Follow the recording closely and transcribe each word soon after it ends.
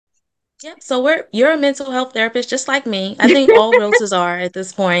Yep. So you're a mental health therapist just like me. I think all realtors are at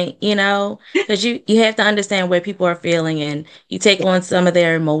this point, because you have to understand where people are feeling and you take on some of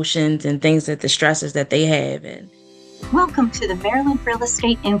their emotions and things that the stresses that they have. And Welcome to the Maryland Real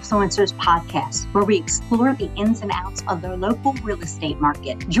Estate Influencers Podcast, where we explore the ins and outs of the local real estate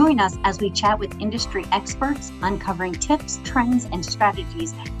market. Join us as we chat with industry experts, uncovering tips, trends, and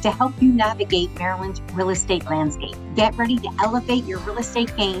strategies to help you navigate Maryland's real estate landscape. Get ready to elevate your real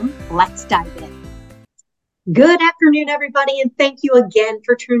estate game. Let's dive in. Good afternoon, everybody, and thank you again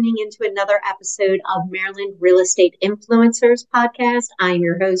for tuning into another episode of Maryland Real Estate Influencers Podcast. I'm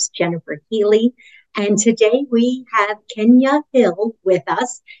your host, Jennifer Healy. And today we have Kenya Hill with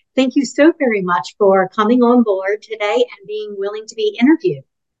us. Thank you so very much for coming on board today and being willing to be interviewed.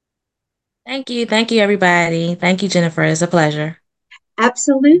 thank you. Thank you, everybody. Thank you, Jennifer. It's a pleasure.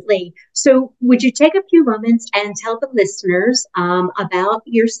 Absolutely. So would you take a few moments and tell the listeners about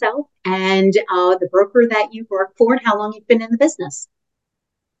yourself and the broker that you work for and how long you've been in the business?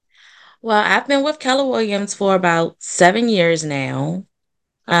 Well, I've been with Keller Williams for about 7 years now.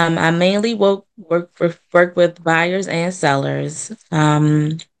 I mainly work with buyers and sellers.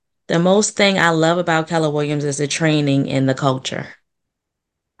 The most thing I love about Keller Williams is the training and the culture.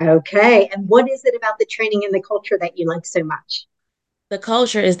 Okay. And what is it about the training and the culture that you like so much? The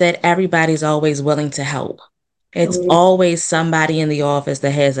culture is that everybody's always willing to help. It's Oh, always somebody in the office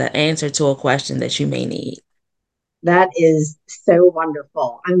that has an answer to a question that you may need. that is so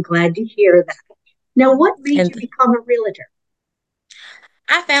wonderful. I'm glad to hear that. Now, what made you And become a realtor?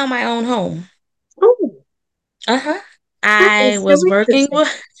 I found my own home. Oh, Uh-huh. that I is so was working interesting.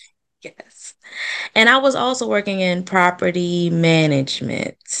 with, yes. And I was also working in property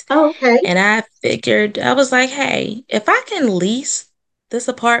management. Oh, okay. And I figured, I was like, hey, if I can lease this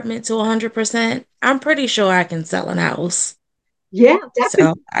apartment to 100%, I'm pretty sure I can sell an house. Yeah, So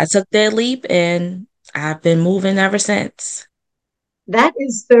definitely. I took that leap and I've been moving ever since. That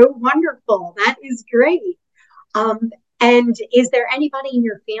is so wonderful. That is great. Um, and is there anybody in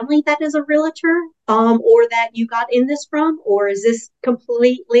your family that is a realtor, or that you got in this from, or is this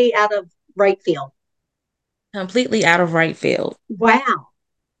completely out of right field? Completely out of right field. Wow.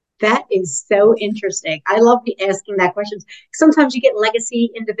 That is so interesting. I love asking that question. Sometimes you get legacy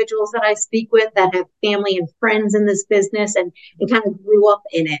individuals that I speak with that have family and friends in this business and kind of grew up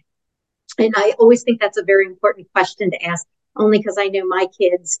in it. And I always think that's a very important question to ask, only because I know my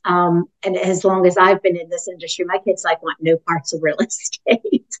kids, and as long as I've been in this industry, my kids like want no parts of real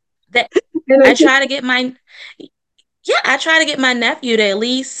estate. That And I I think, try to get my Yeah, I try to get my nephew to at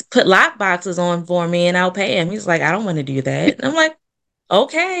least put lock boxes on for me and I'll pay him. He's like, I don't want to do that. And I'm like,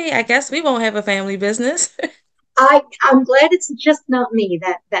 okay, I guess we won't have a family business. I'm glad it's just not me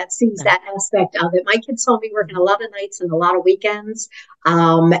that sees No. that aspect of it. My kids saw me working a lot of nights and a lot of weekends,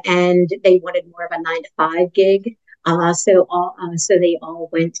 and they wanted more of a 9 to 5 gig. So they all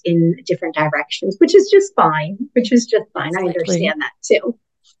went in different directions, which is just fine. Which is just fine. I Exactly. understand that too.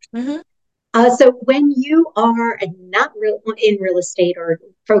 Hmm. So when you are not in real estate or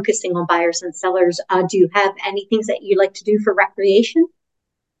focusing on buyers and sellers, do you have any things that you like to do for recreation?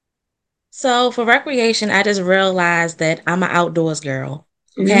 So for recreation, I just realized that I'm an outdoors girl.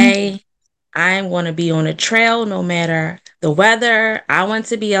 Mm. Okay. I'm going to be on a trail no matter the weather. I want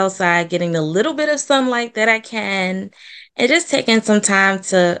to be outside getting the little bit of sunlight that I can and just taking some time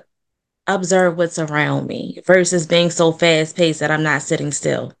to observe what's around me versus being so fast paced that I'm not sitting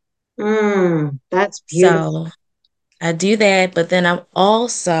still. That's beautiful. So I do that, but then I'm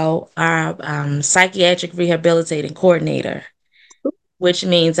also a psychiatric rehabilitating coordinator, which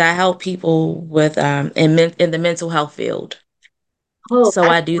means I help people with in the mental health field. Oh, So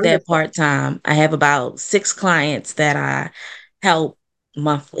that's I do that wonderful. part time. I have about 6 clients that I help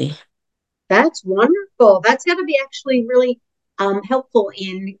monthly. That's wonderful. That's got to be actually really helpful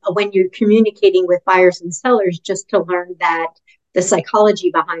in when you're communicating with buyers and sellers, just to learn that the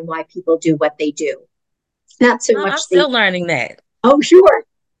psychology behind why people do what they do. Not so I'm much the, still learning that. oh, sure.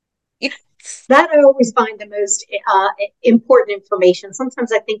 Yes. That I always find the most important information.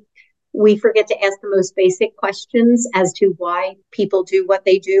 Sometimes I think we forget to ask the most basic questions as to why people do what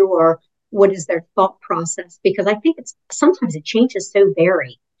they do or what is their thought process, because I think it's sometimes it changes so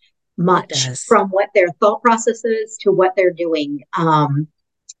very It much does. from what their thought process is to what they're doing.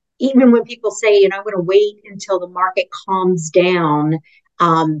 Even when people say, I'm going to wait until the market calms down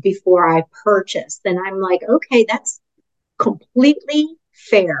before I purchase, then I'm like, okay, that's completely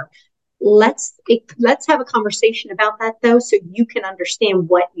fair. Let's have a conversation about that though, so you can understand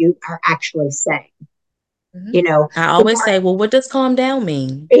what you are actually saying. Mhm. You know, I the always mark say, well, what does calm down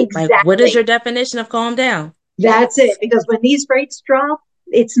mean? Like, what is your exactly. definition of calm down? That's it. Because when these rates drop,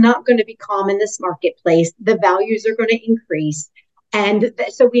 it's not going to be calm in this marketplace. The values are going to increase. And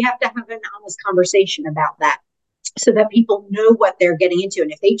so we have to have an honest conversation about that so that people know what they're getting into.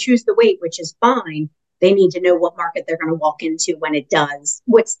 And if they choose the wait, which is fine, they need to know what market they're going to walk into when it does.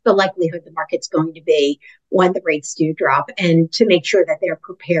 What's the likelihood the market's going to be when the rates do drop, and to make sure that they're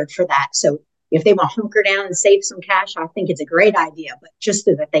prepared for that. So if they want to hunker down and save some cash, I think it's a great idea, but just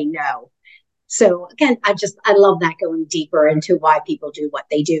so that they know. So again, I love that, going deeper into why people do what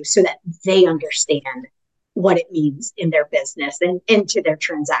they do so that they understand what it means in their business and into their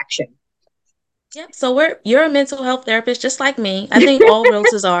transaction. Yep. So you're a mental health therapist just like me. I think all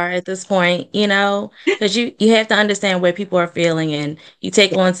realtors are at this point, because you have to understand where people are feeling and you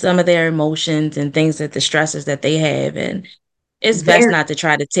take on some of their emotions and things that the stresses that they have. And it's best Very. not to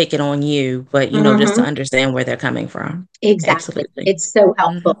try to take it on you, but just to Mm-hmm. understand where they're coming from. Exactly. Absolutely. It's so hmm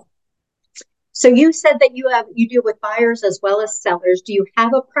helpful. So you said that you deal with buyers as well as sellers. Do you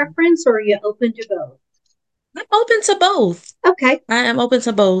have a preference, or are you open to both? I'm open to both. Okay. I am open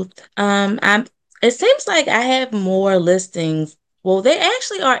to both. It seems like I have more listings. Well, they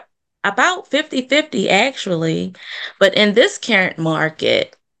actually are about 50-50 actually. But in this current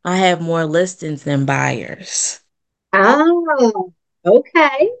market, I have more listings than buyers. Oh,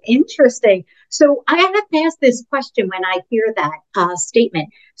 okay. Interesting. So I have to ask this question when I hear that statement.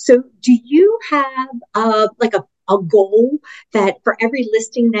 So do you have like a goal that for every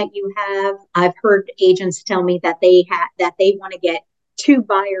listing that you have? I've heard agents tell me that they want to get two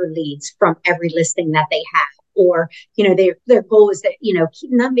buyer leads from every listing that they have. Or, their goal is that,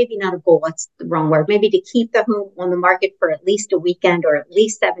 not, maybe not a goal, that's the wrong word, maybe to keep the home on the market for at least a weekend or at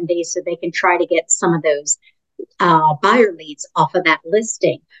least 7 days so they can try to get some of those buyer leads off of that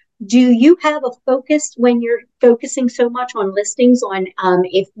listing. Do you have a focus when you're focusing so much on listings, on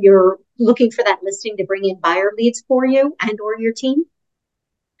if you're looking for that listing to bring in buyer leads for you and or your team?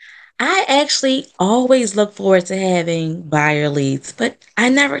 I actually always look forward to having buyer leads, but I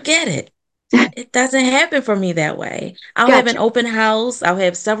never get it. It doesn't happen for me that way. I'll have an Gotcha. open house. I'll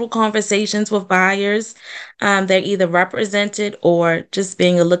have several conversations with buyers. They're either represented or just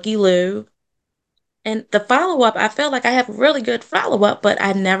being a looky loo. And the follow up, I feel like I have really good follow up, but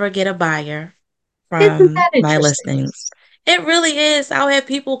I never get a buyer Isn't from that my interesting? listings. It really is. I'll have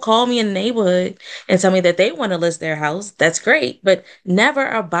people call me in the neighborhood and tell me that they want to list their house. That's great, but never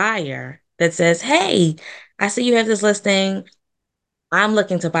a buyer that says, "Hey, I see you have this listing. I'm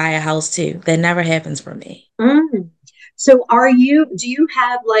looking to buy a house too." That never happens for me. Mm. So do you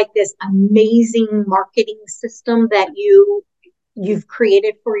have like this amazing marketing system that you've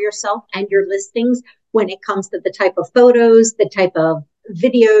created for yourself and your listings when it comes to the type of photos, the type of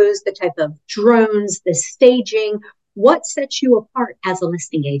videos, the type of drones, the staging? What sets you apart as a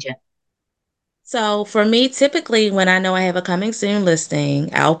listing agent? So for me, typically when I know I have a coming soon listing,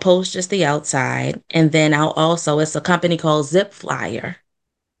 I'll post just the outside, and then it's a company called Zip Flyer.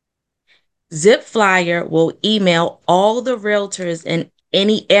 Zip Flyer will email all the realtors in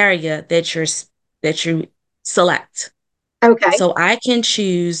any area that you select. Okay. So I can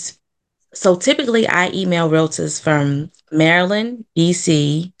choose. So typically I email realtors from Maryland,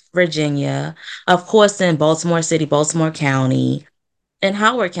 DC, Virginia, of course in Baltimore City, Baltimore County, and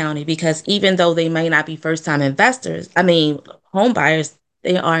Howard County, because even though they may not be first time investors, home buyers,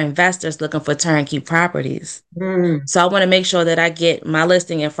 they are investors looking for turnkey properties. Mm, So I want to make sure that I get my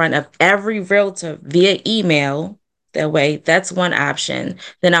listing in front of every realtor via email. That way, that's one option.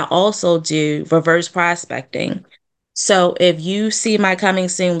 Then I also do reverse prospecting. So if you see my coming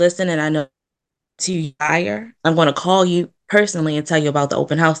soon listing and I know to buyer, I'm going to call you personally and tell you about the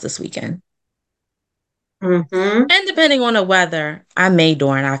open house this weekend. hmm. And depending on the weather, I may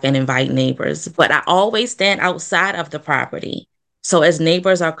door knock and invite neighbors, but I always stand outside of the property. So as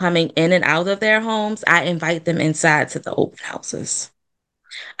neighbors are coming in and out of their homes, I invite them inside to the open houses.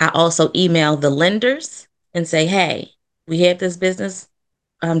 I also email the lenders and say, "Hey, we have this business,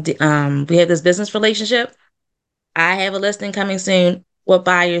 we have this business relationship. I have a listing coming soon. What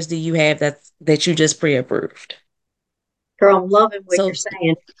buyers do you have that you just pre-approved?" Girl, I'm loving what you're So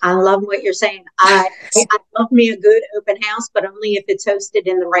saying. I love what you're saying. I love me a good open house, but only if it's hosted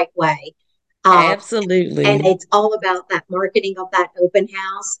in the right way. Um, and absolutely. it's all about that marketing of that open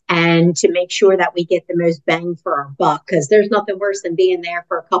house and to make sure that we get the most bang for our buck, because there's nothing worse than being there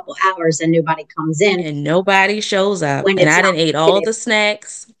for a couple hours and nobody comes in And nobody shows up. when And it's I not didn't ate all marketed. the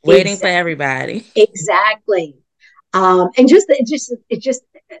snacks waiting for Exactly. everybody. Exactly. And just it's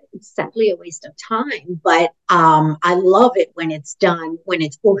sadly a waste of time, but I love it when it's done, when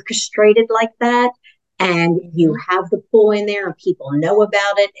it's orchestrated like that, and you Mhm. have the pool in there and people know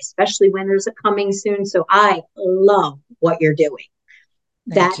about it, especially when there's a coming soon. So I love what you're doing.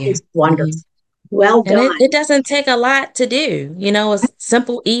 That Thank you. is wonderful. Well And done. it doesn't take a lot to do. A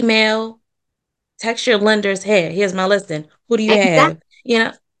simple email, text your lenders, hey, here's my listing. Who do you Exactly. have? You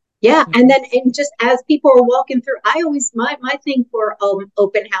know? Yeah, and Mhm. then and just as people are walking through, I always my thing for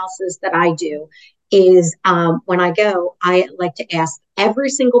open houses that I do is when I go, I like to ask every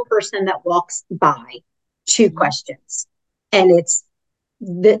single person that walks by two Mhm. questions, and it's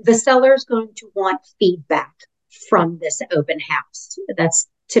the seller is going to want feedback from this open house. That's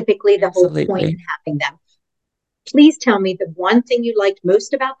typically the whole point in Absolutely. having them. Please tell me the one thing you liked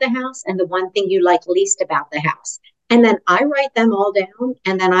most about the house and the one thing you like least about the house. And then I write them all down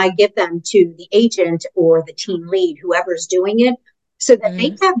and then I give them to the agent or the team lead, whoever's doing it, so that they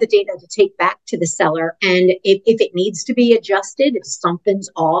Mhm. have the data to take back to the seller. And if it needs to be adjusted, if something's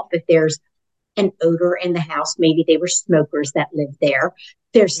off, if there's an odor in the house. Maybe they were smokers that lived there.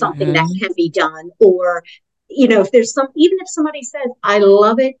 There's something that Mhm. can be done. Or, if there's even if somebody says, I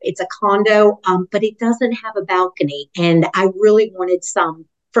love it, it's a condo, but it doesn't have a balcony. And I really wanted some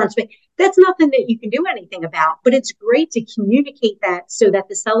front space. That's nothing that you can do anything about, but it's great to communicate that so that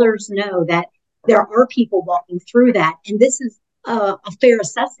the sellers know that there are people walking through that. And this is a fair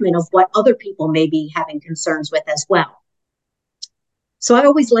assessment of what other people may be having concerns with as well. So I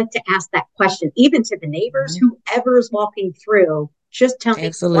always like to ask that question, even to the neighbors, Mhm. whoever is walking through, just tell me one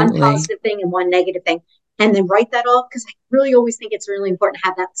Absolutely. positive thing and one negative thing, and then write that off because I really always think it's really important to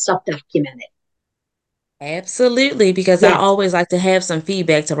have that stuff documented. Absolutely, because I Yes, always like to have some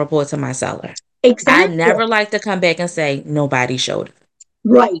feedback to report to my seller. I exactly. never like to come back and say nobody showed it.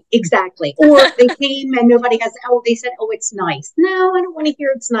 Right, exactly. Or they came and nobody has, oh, they said, oh, it's nice. No, I don't want to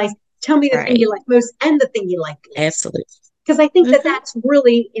hear it's nice. Tell me the thing Right. you like most and the thing you like least. Absolutely. Because I think that Hmm. that's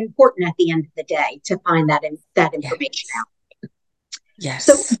really important at the end of the day to find that information Yes. out.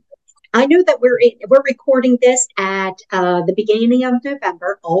 So Yes. I know that we're recording this at the beginning of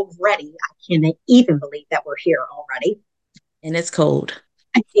November already. I can't even believe that we're here already. And it's cold.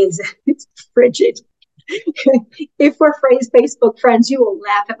 It's frigid. If we're Facebook friends, you will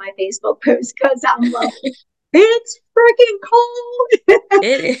laugh at my Facebook post because I'm like, it's freaking cold. And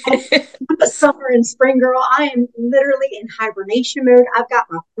It I'm a is. summer and spring girl. I am literally in hibernation mode. I've got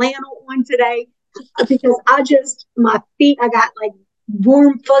my flannel on today because my feet, I got like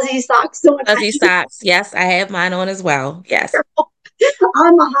warm, fuzzy socks on. Fuzzy socks. Yes, I have mine on as well. Yes.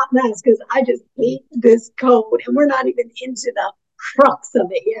 I'm a hot mess because I just hate this cold, and we're not even into the crux of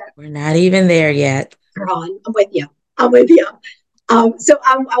it yet. We're not even there yet. Girl, I'm with you. I'm with you. So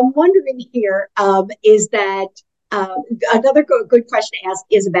I'm wondering here is that uh, another good question to ask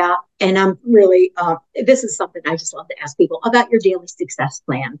is about, and I'm really this is something I just love to ask people about your daily success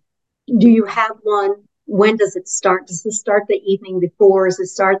plan. Do you have one? When does it start? Does it start the evening before? Does it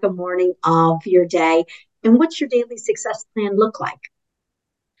start the morning of your day? And what's your daily success plan look like?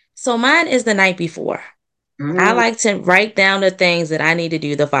 So mine is the night before. I Mm-hmm. like to write down the things that I need to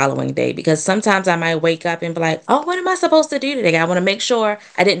do the following day because sometimes I might wake up and be like, oh, what am I supposed to do today? I want to make sure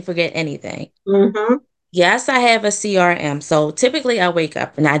I didn't forget anything. Mm-hmm. Yes, I have a CRM. So typically I wake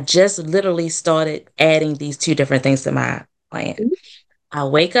up and I just literally started adding these two different things to my plan. I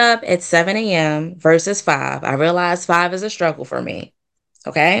wake up at 7 a.m. versus 5. I realize 5 is a struggle for me.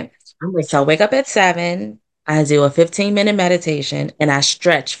 Okay. I'm with So I you. wake up at 7. I do a 15-minute meditation and I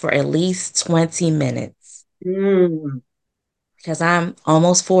stretch for at least 20 minutes Mm, because I'm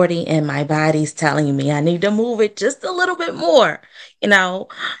almost 40 and my body's telling me I need to move it just a little bit more. You know,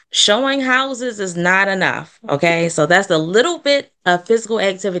 showing houses is not enough. Okay. So that's a little bit of physical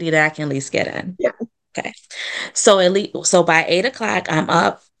activity that I can at least get in. yeah. Okay. So at least so by 8 o'clock, I'm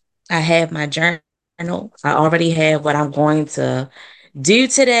up. I have my journal. I already have what I'm going to do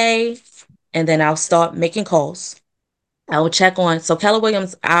today. And then I'll start making calls. I will check on so Keller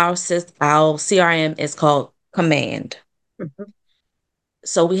Williams, our CRM is called Command. Mhm.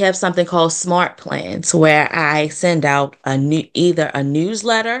 So we have something called Smart Plans where I send out either a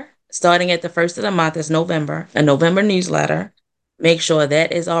newsletter starting at the first of the month is November, a November newsletter. Make sure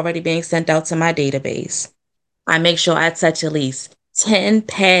that is already being sent out to my database. I make sure I touch at least 10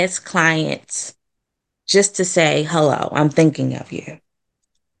 past clients just to say hello, I'm thinking of you.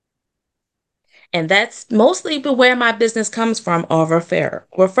 And that's mostly where my business comes from are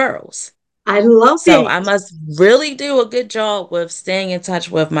referrals. I love So it. I must really do a good job with staying in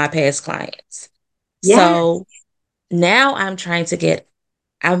touch with my past clients. Yes. So now I'm trying to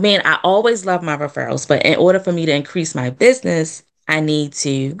I always love my referrals, but in order for me to increase my business, I need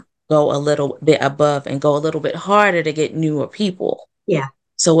to go a little bit above and go a little bit harder to get newer people. Yeah.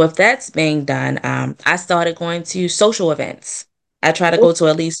 So if that's being done, I started going to social events. I try to Oh, go to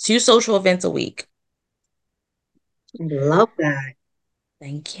at least two social events a week. I love that.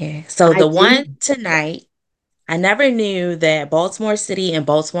 Thank you. So I the one do. tonight, I never knew that Baltimore City and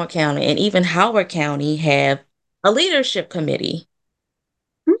Baltimore County and even Howard County have a leadership committee.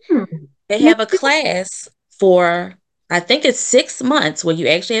 Hmm. They Me have a too. class for, I think it's 6 months where you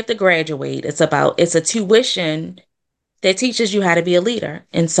actually have to graduate. It's a tuition that teaches you how to be a leader.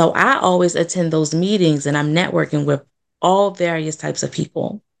 And so I always attend those meetings and I'm networking with all various types of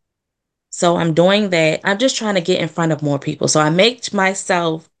people. So I'm doing that. I'm just trying to get in front of more people. So I'm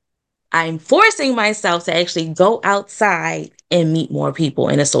forcing myself to actually go outside and meet more people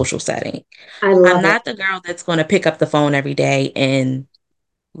in a social setting. I I'm love it. not the girl that's going to pick up the phone every day and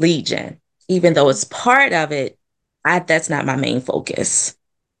lead gen, even though it's part of it. That's not my main focus.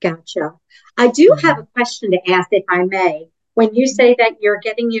 Gotcha. I do have a Mhm. question to ask, if I may. When you say that you're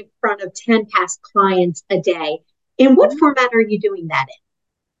getting in front of 10 past clients a day, in what Mhm. format are you doing that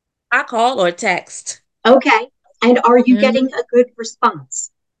I call or text. in? Okay. And are you Mhm. getting a good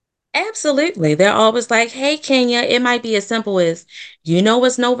response? Absolutely. They're always like, hey, Kenya, it might be as simple as,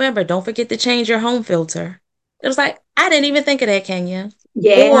 it's November. Don't forget to change your home filter. It was like, I didn't even think of that, Kenya.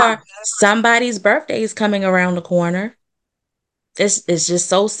 Yeah. Or somebody's birthday is coming around the corner. It's just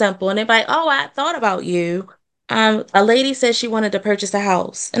so simple. And they're like, oh, I thought about you. A lady said she wanted to purchase a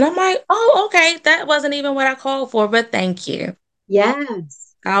house. And I'm like, oh, okay. That wasn't even what I called for, but thank you. Yes.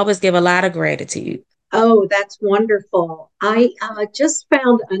 I always give a lot of gratitude. Oh, that's wonderful. I just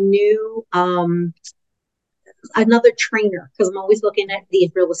found another trainer, because I'm always looking at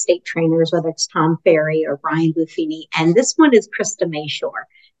these real estate trainers, whether it's Tom Ferry or Brian Buffini. And this one is Krista Mayshore.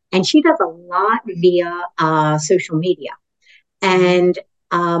 And she does a lot via social media. Mhm. And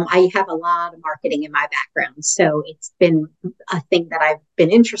I have a lot of marketing in my background. So it's been a thing that I've been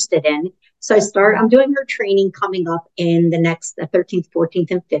interested in. So I'm Mhm. doing her training coming up in the 13th,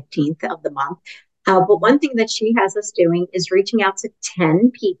 14th, and 15th of the month. But Mhm. one thing that she has us doing is reaching out to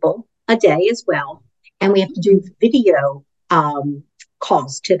 10 people a day as well. And we have to do video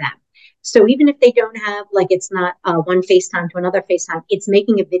calls to them. So even if they don't have, like, it's not one FaceTime to another FaceTime, it's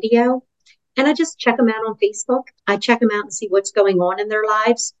making a video, and I just check them out on Facebook. I check them out and see what's going on in their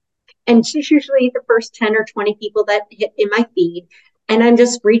lives. And she's usually the first 10 or 20 people that hit in my feed. And I'm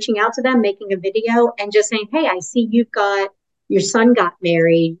just reaching out to them, making a video, and just saying, hey, I see your son got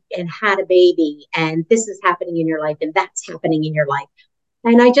married and had a baby, and this is happening in your life, and that's happening in your life.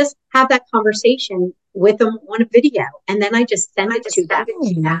 And I just have that conversation with them on a video. And then I just send it to them.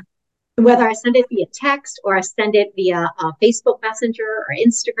 Mm. Whether I send it via text or I send it via Facebook Messenger or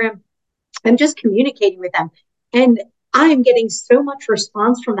Instagram, I'm just communicating with them. And I'm getting so much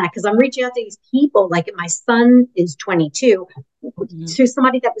response from that because I'm reaching out to these people. Like my son is 22, Mhm. to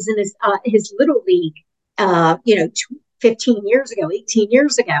somebody that was in his little league, 15 years ago, 18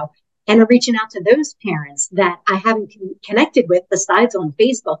 years ago. And I'm reaching out to those parents that I haven't connected with besides on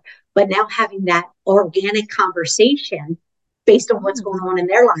Facebook, but now having that organic conversation based on what's going Mm. on in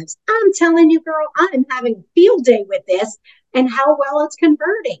their lives. I'm telling you, girl, I'm having a field day with this and how well it's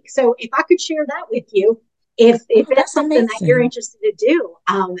converting. So if I could share that with you, if Oh, that's that's something that you're amazing. interested to do,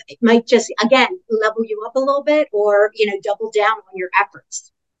 it might just again level you up a little bit, or double down on your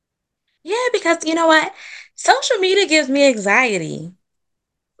efforts. Yeah, because you know what? Social media gives me anxiety.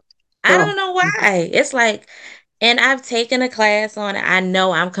 I Oh, don't know why. It's like, and I've taken a class on it. I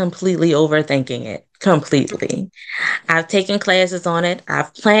know I'm completely overthinking it. Completely. I've taken classes on it.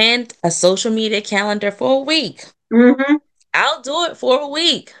 I've planned a social media calendar for a week. mm-hmm. I'll do it for a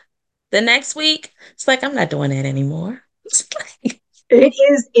week. The next week, it's like I'm not doing that anymore. It's like, It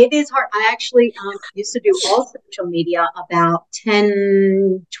is hard. I actually used to do all social media about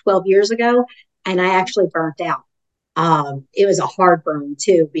 10, 12 years ago, and I actually burnt out. It was a hard burn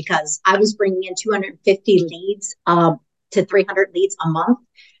too because I was bringing in 250 leads to 300 leads a month,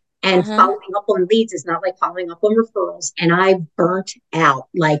 and uh-huh. following up on leads is not like following up on referrals. And I burnt out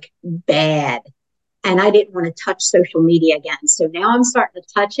like bad, and I didn't want to touch social media again. So now I'm starting to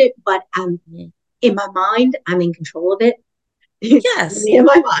touch it, but Mhm. in my mind, I'm in control of it. Yes. In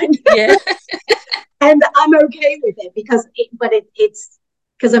my mind. Yeah. And I'm okay with it because it's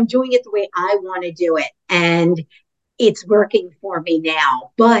because I'm doing it the way I want to do it, and it's working for me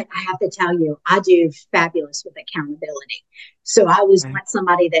now. But I have to tell you, I do fabulous with accountability. So I always Right. want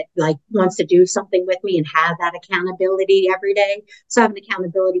somebody that like wants to do something with me and have that accountability every day. So I have an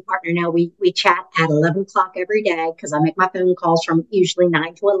accountability partner now. We chat at 11 o'clock every day because I make my phone calls from usually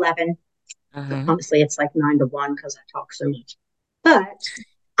 9 to 11. Uh-huh. Honestly, it's like 9 to 1 because I talk so much. But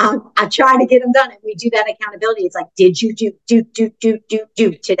I try to get them done, and we do that accountability. It's like, did you do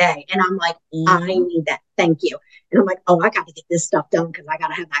today? And I'm like, I Mhm. need that. Thank you. And I'm like, oh, I got to get this stuff done because I got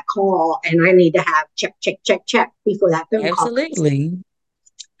to have that call, and I need to have check before that phone call comes in. Absolutely.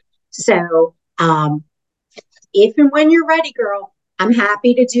 So, if and when you're ready, girl, I'm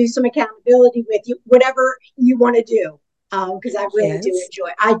happy to do some accountability with you, whatever you want to do, because I really do Yes. enjoy.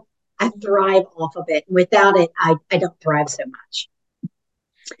 I thrive off of it. Without it, I don't thrive so much.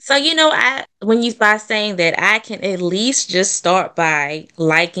 So, I when you by saying that, I can at least just start by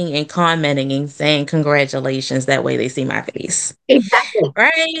liking and commenting and saying congratulations. That way they see my face. Exactly.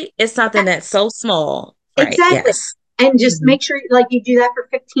 Right? It's something that's so small. Right. Exactly. Yes. And just Mhm. make sure like you do that for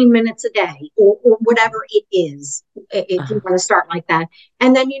 15 minutes a day or whatever it is, if you Uh, want to start like that.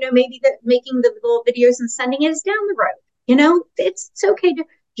 And then, maybe making the little videos and sending it is down the road. It's okay to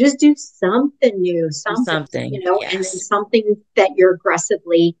just do something new, do something. and then Yes. something that you're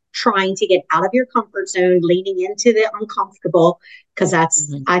aggressively trying to get out of your comfort zone, leaning into the uncomfortable, because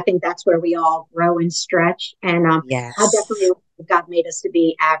Mhm. I think that's where we all grow and stretch. And I definitely, Yes. God made us to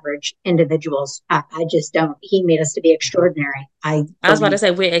be average individuals. I just don't. He made us to be extraordinary. I I was about to believe.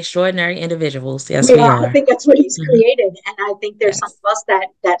 say we're extraordinary individuals. Yes, we Yeah, I are. think that's what he's Mhm. created, and I think there's some Yes. of us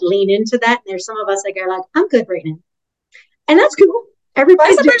that lean into that, and there's some of us that go like, "I'm good right now," and that's cool. That's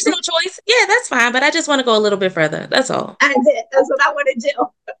Everybody's a different. personal choice. Yeah, that's fine. But I just want to go a little bit further. That's all. That's it. That's what I want to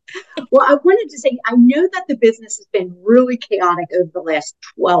do. Well, I wanted to say, I know that the business has been really chaotic over the last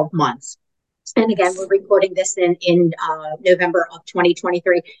 12 months. And again, we're Yes. recording this in November of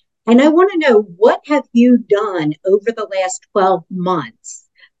 2023. And I want to know, what have you done over the last 12 months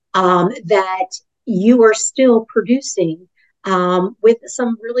that you are still producing with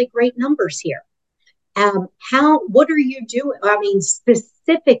some really great numbers here? What are you doing? I mean,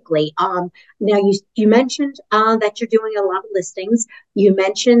 specifically, now you mentioned that you're doing a lot of listings. You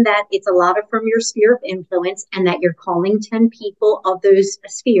mentioned that it's a lot of from your sphere of influence and that you're calling 10 people of those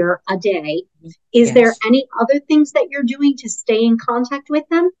sphere a day. Is there Yes. any other things that you're doing to stay in contact with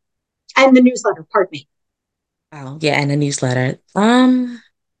them? And the newsletter, pardon me. Oh, yeah, and a newsletter.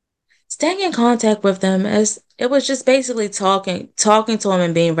 Staying in contact with them as it was just basically talking to them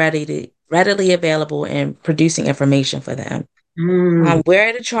and being readily available and producing information for them. Mm, We're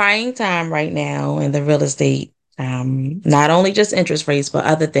at a trying time right now in the real estate, not only just interest rates, but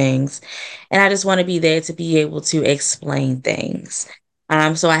other things. And I just want to be there to be able to explain things.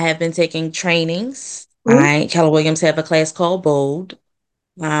 So I have been taking trainings. mm, Keller Williams have a class called Bold.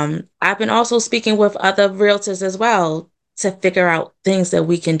 I've been also speaking with other realtors as well to figure out things that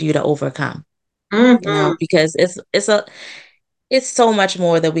we can do to overcome, mhm, because it's so much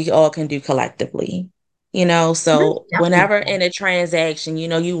more that we all can do collectively. So whenever definitely. in a transaction,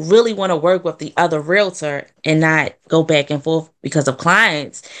 you really want to work with the other realtor and not go back and forth because of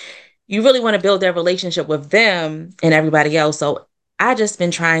clients. You really want to build that relationship with them and everybody else. So I just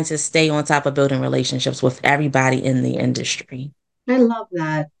been trying to stay on top of building relationships with everybody in the industry. I love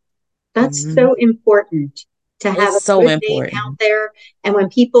that. That's Mhm. so important to have It's a so good name out important. there. And when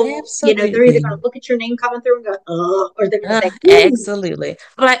people, they're either going to Absolutely. look at your name coming through and go, or they're going to say, ooh, Absolutely.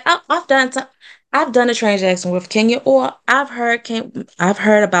 Like I've done a transaction with Kenya, or I've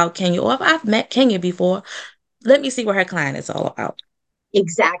heard about Kenya, or I've met Kenya before. Let me see what her client is all about.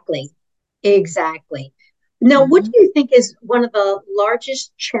 exactly, exactly. Now, what do Mhm. you think is one of the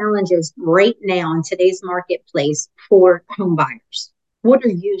largest challenges right now in today's marketplace for home buyers? What are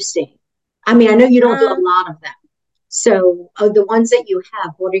you seeing? I mean, I know you don't do a Um, lot of them. So, the ones that you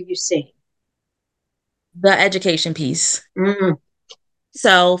have, what are you seeing? the education piece. Mm,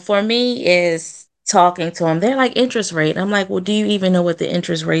 So for me is talking to them. They're like interest rate. I'm like, well, do you even know what the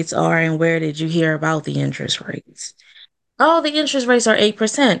interest rates are and where did you hear about the interest rates? Oh, the interest rates are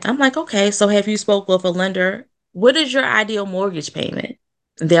 8%. I'm like, okay, so have you spoke with a lender? What is your ideal mortgage payment?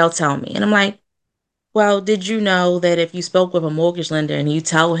 They'll tell me. And I'm like, well, did you know that if you spoke with a mortgage lender and you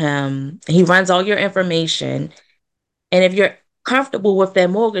tell him, he runs all your information, and if you're comfortable with that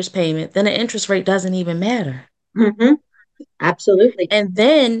mortgage payment, then the interest rate doesn't even matter. hmm absolutely. And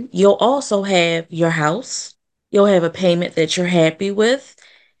then you'll also have your house, you'll have a payment that you're happy with.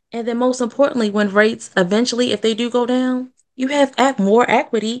 And then, most importantly, when rates eventually, if they do go down, you have more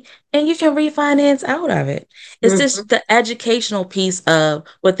equity and you can refinance out of it. It's hmm just the educational piece of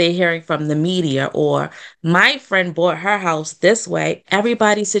what they're hearing from the media, or my friend bought her house this way.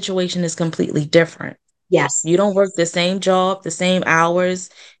 Everybody's situation is completely different. Yes, You don't work the same job, the same hours,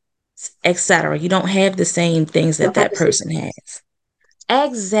 etc. You don't have the same things that don't have that the same person skills. has.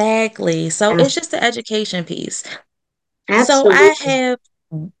 Exactly. So it's just the education piece. So I Absolutely. have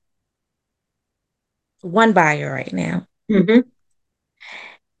one buyer right now, hmm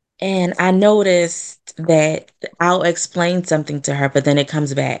and I noticed that I'll explain something to her, but then it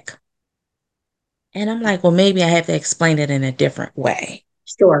comes back. And I'm like, well, maybe I have to explain it in a different way.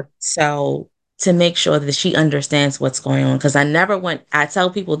 Sure. So to make sure that she understands what's going on. Because I tell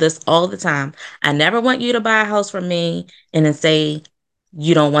people this all the time. I never want you to buy a house from me and then say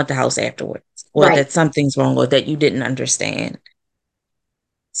you don't want the house afterwards or Right. that something's wrong or that you didn't understand.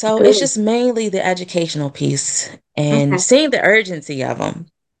 So it's Good. just mainly the educational piece and Okay. seeing the urgency of them.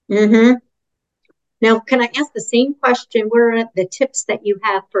 Mm-hmm. Now, can I ask the same question? What are the tips that you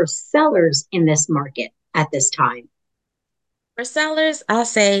have for sellers in this market at this time? For sellers, I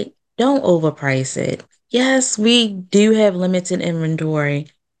say don't overprice it. Yes, we do have limited inventory,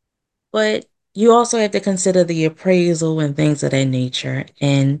 but you also have to consider the appraisal and things of that nature.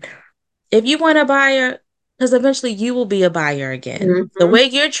 And if you want a buyer, because eventually you will be a buyer again. The Mm-hmm. way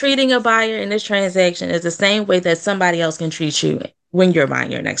you're treating a buyer in this transaction is the same way that somebody else can treat you when you're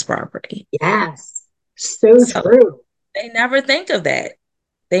buying your next property. Yes. So So true. they never think of that.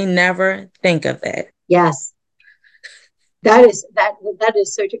 They never think of that. Yes. That is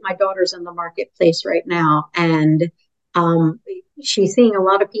so true. My daughter's in the marketplace right now, and um, she's seeing a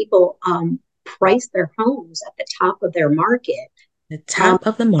lot of people price their homes at the top of their market. The Um, top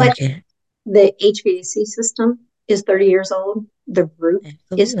of the but market. the HVAC system is 30 years old. The roof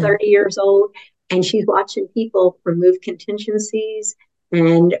is Absolutely. 30 years old. And she's watching people remove contingencies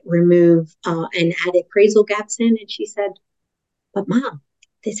and remove and add appraisal gaps in. And she said, but mom,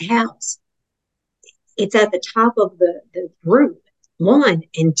 this house, it's at the top of the roof. One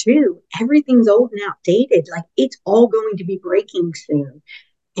and two, everything's old and outdated. Like it's all going to be breaking soon.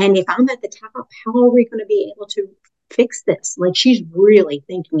 And if I'm at the top, how are we going to be able to fix this? Like she's really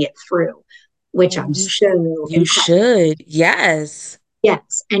thinking it through, which I'm And so you impressed. should. Yes.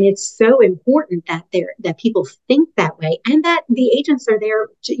 Yes, and it's so important that that people think that way, and that the agents are there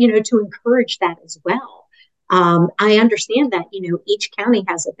to encourage that as well. I understand that each county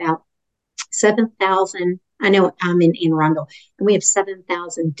has about 7,000. I know I'm in Anne Arundel, and we have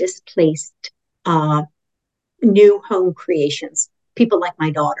 7,000 displaced uh, new home creations. People like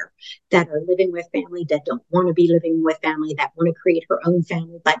my daughter that are living with family that don't want to be living with family, that want to create her own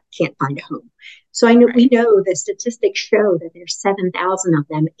family but can't find a home. So I know we Right. know the statistics show that there's 7,000 of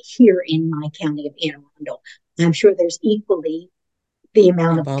them here in my county of Anne Arundel. And I'm sure there's equally the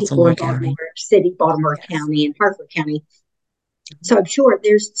amount In of people Baltimore in Baltimore County. City, Baltimore Yes. County, and Harford County. Mhm. So I'm sure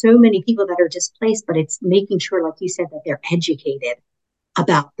there's so many people that are displaced, but it's making sure, like you said, that they're educated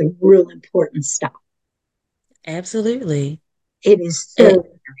about the real important stuff. Absolutely. It is so It,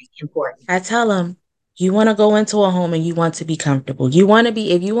 very important. I tell them, you want to go into a home and you want to be comfortable. You want to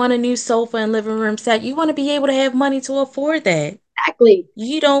be, if you want a new sofa and living room set, you want to be able to have money to afford that. Exactly.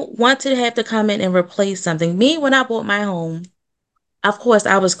 You don't want to have to come in and replace something. Me, when I bought my home, of course,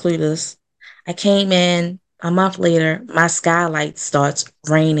 I was clueless. I came in a month later, my skylight starts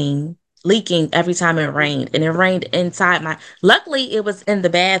raining, leaking every time it rained. And it rained inside luckily, it was in the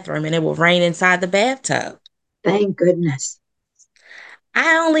bathroom and it would rain inside the bathtub. Thank goodness.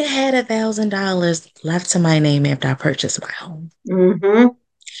 I only had $1,000 left to my name after I purchased my home. Mm-hmm.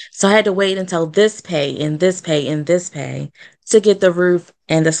 So I had to wait until this pay and this pay and this pay to get the roof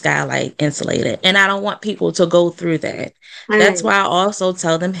and the skylight insulated. And I don't want people to go through that. That's Right. why I also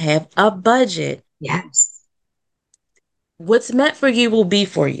tell them have a budget. Yes. What's meant for you will be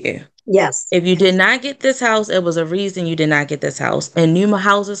for you. Yes. If you did not get this house, it was a reason you did not get this house. And new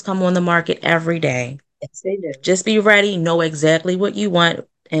houses come on the market every day. Yes, they do. Just be ready, know exactly what you want,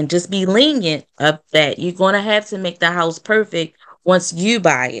 and just be lenient of that. You're going to have to make the house perfect once you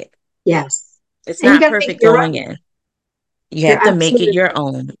buy it. Yes. It's And you not got to make it perfect your going own. in. You You're have to make it absolutely your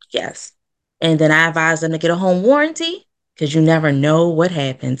own. Yes. And then I advise them to get a home warranty because you never know what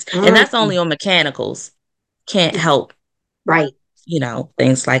happens. And that's mm, only on mechanicals. Can't help, right.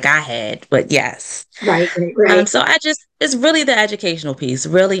 things like I had. But yes. Right. Right. Right. So it's really the educational piece,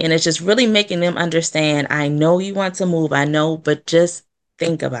 really. And it's just really making them understand I know you want to move. I know, but just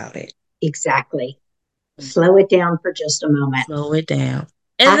think about it. Exactly. Slow it down for just a moment. Slow it down.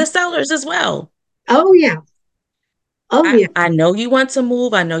 And I, the sellers as well. oh, yeah. Oh, I, yeah. I know you want to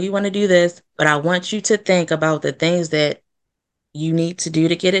move. I know you want to do this, but I want you to think about the things that you need to do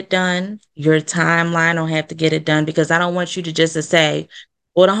to get it done. Your timeline will have to get it done because I don't want you to just to say,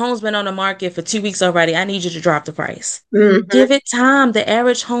 well, the home's been on the market for 2 weeks already. I need you to drop the price. Mm-hmm. Give it time. The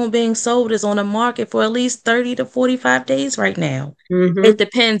average home being sold is on the market for at least 30 to 45 days right now. Mm-hmm. It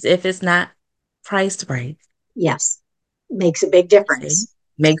depends if it's not priced right. Yes. Makes a big See? difference.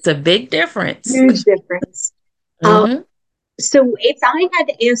 Makes a big difference. Huge difference. Um, Hmm. So, if I had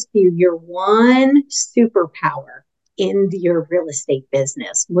to ask you your one superpower in your real estate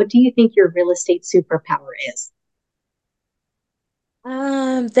business, what do you think your real estate superpower is?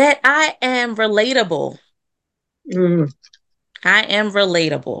 That I am relatable. Mm, I am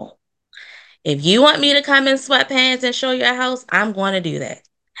relatable. If you want me to come in sweatpants and show your house, I'm going to do that.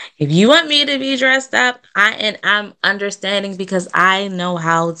 If you want me to be dressed up, I'm understanding because I know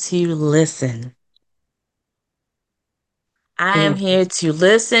how to listen. I am Mm, here to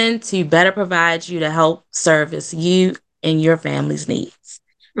listen to better provide you to help service you and your family's needs,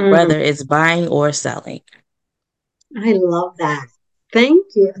 mm, whether it's buying or selling. I love that. Thank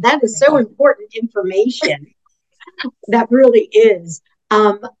you. That is Thank so you. important information. That really is.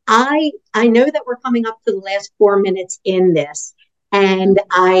 I know that we're coming up to the last 4 minutes in this, and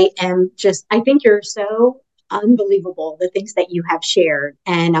I think you're so unbelievable the things that you have shared,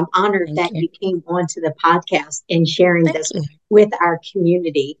 and I'm honored Thank that you. you came onto the podcast and sharing Thank this you. with our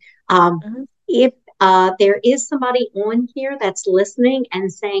community. Mhm. If there is somebody on here that's listening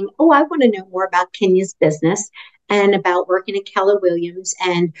and saying, "Oh, I want to know more about Kenya's business and about working at Keller Williams,"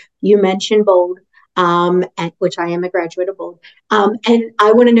 and you mentioned Bold, which I am a graduate of Bold, and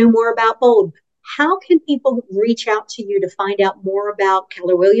I want to know more about Bold. How can people reach out to you to find out more about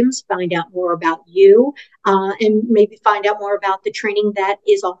Keller Williams, find out more about you, and maybe find out more about the training that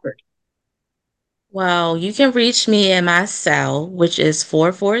is offered? Well, you can reach me at my cell, which is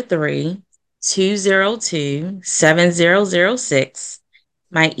 443-202-7006.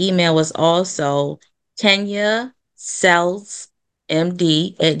 My email is also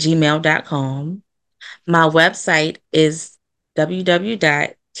kenyasellsmd@gmail.com. My website is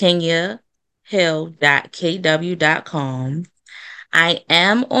www.kenyahill.kw.com. I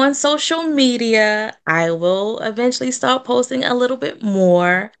am on social media. I will eventually start posting a little bit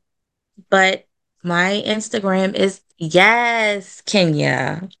more, but my Instagram is yes,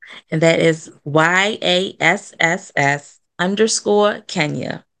 Kenya. And that is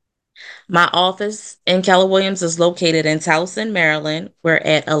YASSS_Kenya. My office in Keller Williams is located in Towson, Maryland. We're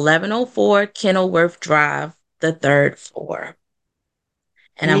at 1104 Kenilworth Drive, the third floor.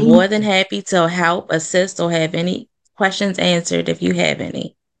 And I'm Thank more than happy to help, assist, or have any questions answered if you have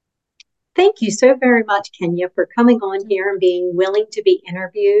any. Thank you so very much, Kenya, for coming on here and being willing to be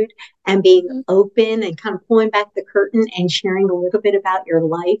interviewed and being Mhm, open and kind of pulling back the curtain and sharing a little bit about your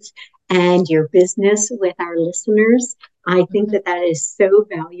life and your business with our listeners. I think mhm. that that is so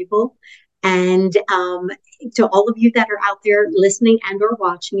valuable. And to all of you that are out there listening and or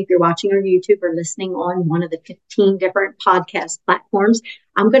watching, if you're watching on YouTube or listening on one of the 15 different podcast platforms,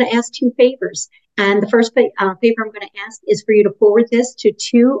 I'm going to ask two favors. And the first favor I'm going to ask is for you to forward this to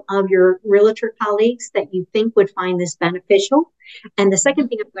two of your realtor colleagues that you think would find this beneficial. And the second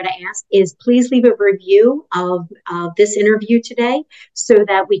thing I'm going to ask is please leave a review of this interview today so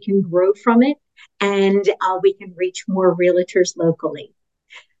that we can grow from it and we can reach more realtors locally.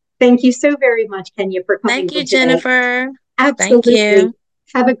 Thank you so very much, Kenya, for coming Thank you, on today. Jennifer. Thank Absolutely. you.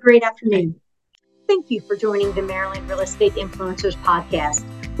 Have a great Bye. afternoon. Thank you for joining the Maryland Real Estate Influencers Podcast.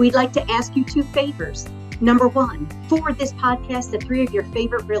 We'd like to ask you two favors. Number one, forward this podcast to three of your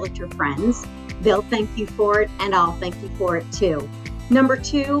favorite realtor friends. They'll thank you for it, and I'll thank you for it too. Number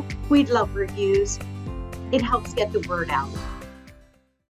two, we'd love reviews. It helps get the word out.